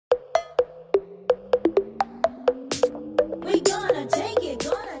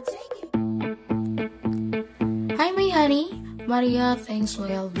Maria. Thanks,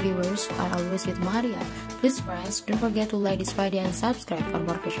 loyal viewers who are always with Maria. Please friends, don't forget to like this video and subscribe for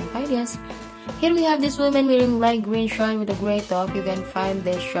more fashion ideas. Here we have this woman wearing light green shirt with a grey top. You can find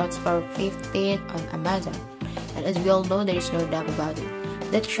these shorts for 15 on Amazon. And as we all know, there is no doubt about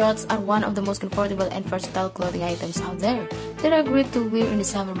it, that shorts are one of the most comfortable and versatile clothing items out there. They are great to wear in the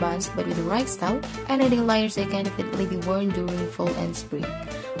summer months, but with the right style and adding layers, they can definitely be worn during fall and spring.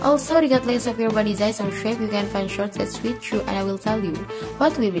 Also, regardless of your body size or shape, you can find shorts that suit you, and I will tell you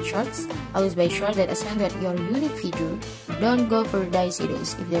what to wear with shorts. Always buy shorts that accentuate your unique figure. Don't go for dicey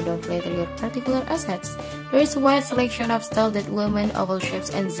those if they don't flatter your particular assets. There is a wide selection of styles that women of all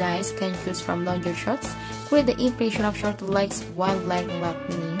shapes and sizes can choose from. Longer shorts create the impression of short legs, while leg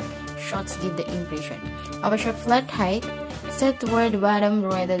meaning shorts give the impression of a short flat height set toward the bottom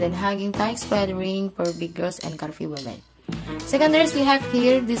rather than hugging tight, flattering for big girls and curvy women. Second dress, we have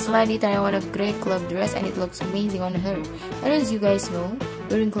here this lady trying on a gray club dress, and it looks amazing on her. And as you guys know,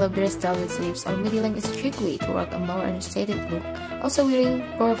 wearing club dress style with sleeves or midi-length is a chic way to rock a more understated look. Also wearing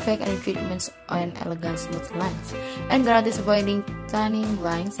perfect and treatments on elegant smooth lines, and guards avoiding tanning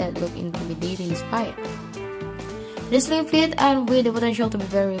lines that look intimidating inspired. The slim fit and with the potential to be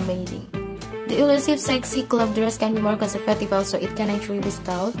very amazing. The elusive sexy club dress can be more cost-effective, also it can actually be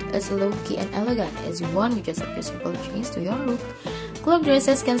styled as low-key and elegant as one with just a few simple changes to your look. Club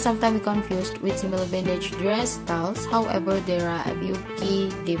dresses can sometimes be confused with similar vintage dress styles. However, there are a few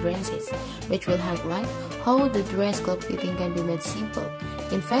key differences which will highlight how the dress club fitting can be made simple.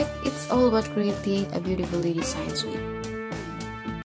 In fact, it's all about creating a beautifully designed suite.